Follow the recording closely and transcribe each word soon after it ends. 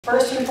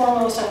First and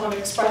foremost, I want to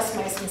express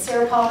my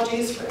sincere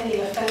apologies for any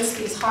offense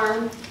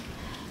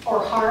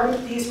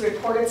harm these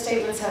reported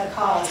statements have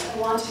caused. I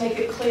want to make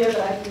it clear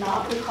that I do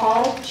not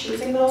recall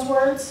choosing those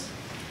words,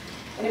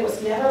 and it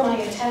was never my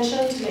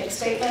intention to make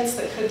statements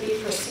that could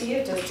be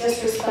perceived as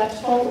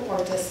disrespectful or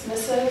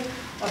dismissive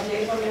of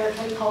Native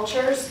American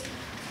cultures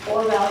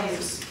or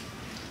values.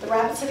 The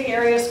Rapid City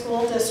Area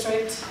School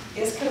District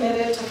is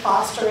committed to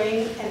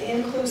fostering an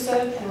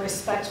inclusive and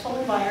respectful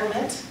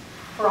environment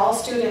for all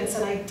students,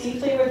 and I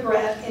deeply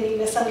regret any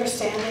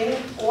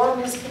misunderstanding or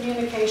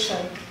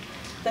miscommunication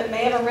that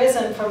may have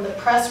arisen from the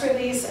press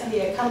release and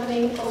the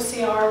accompanying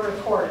OCR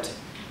report.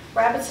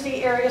 Rapid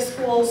City Area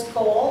Schools'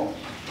 goal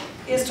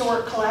is to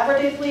work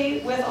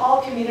collaboratively with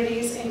all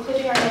communities,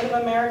 including our Native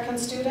American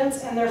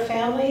students and their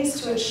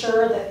families, to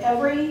ensure that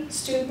every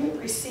student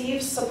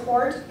receives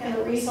support and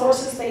the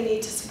resources they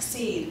need to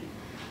succeed.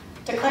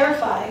 To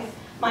clarify,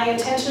 my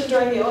intention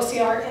during the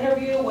OCR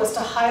interview was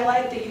to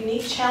highlight the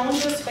unique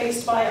challenges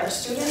faced by our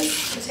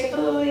students,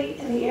 particularly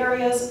in the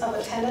areas of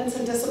attendance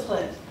and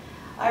discipline.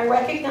 I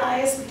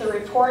recognize that the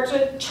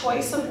reported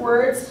choice of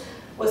words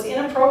was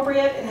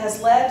inappropriate and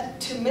has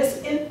led to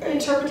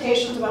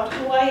misinterpretations about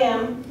who I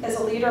am as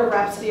a leader of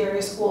Rapid City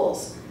Area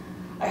Schools.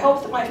 I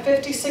hope that my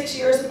 56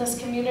 years in this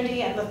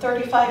community and the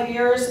 35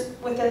 years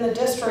within the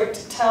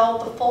district tell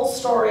the full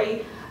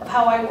story of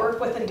how I work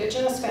with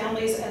Indigenous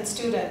families and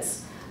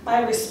students.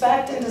 My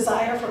respect and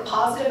desire for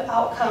positive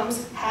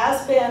outcomes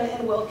has been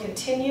and will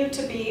continue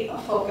to be a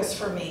focus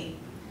for me.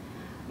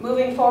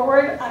 Moving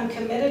forward, I'm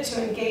committed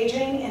to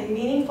engaging in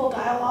meaningful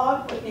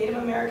dialogue with Native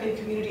American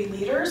community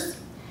leaders,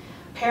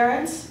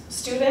 parents,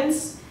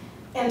 students,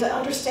 and to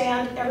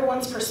understand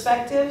everyone's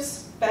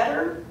perspectives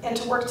better and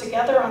to work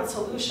together on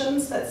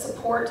solutions that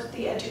support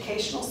the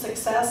educational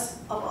success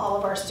of all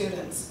of our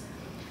students.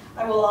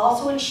 I will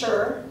also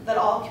ensure that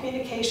all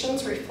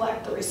communications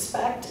reflect the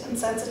respect and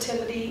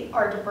sensitivity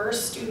our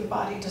diverse student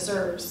body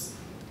deserves.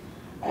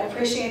 I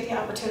appreciate the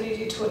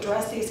opportunity to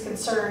address these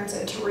concerns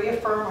and to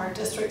reaffirm our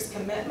district's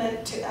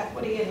commitment to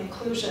equity and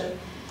inclusion,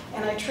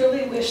 and I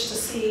truly wish to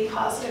see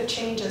positive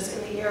changes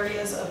in the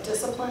areas of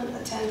discipline,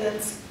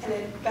 attendance, and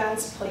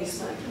advanced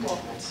placement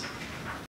enrollment.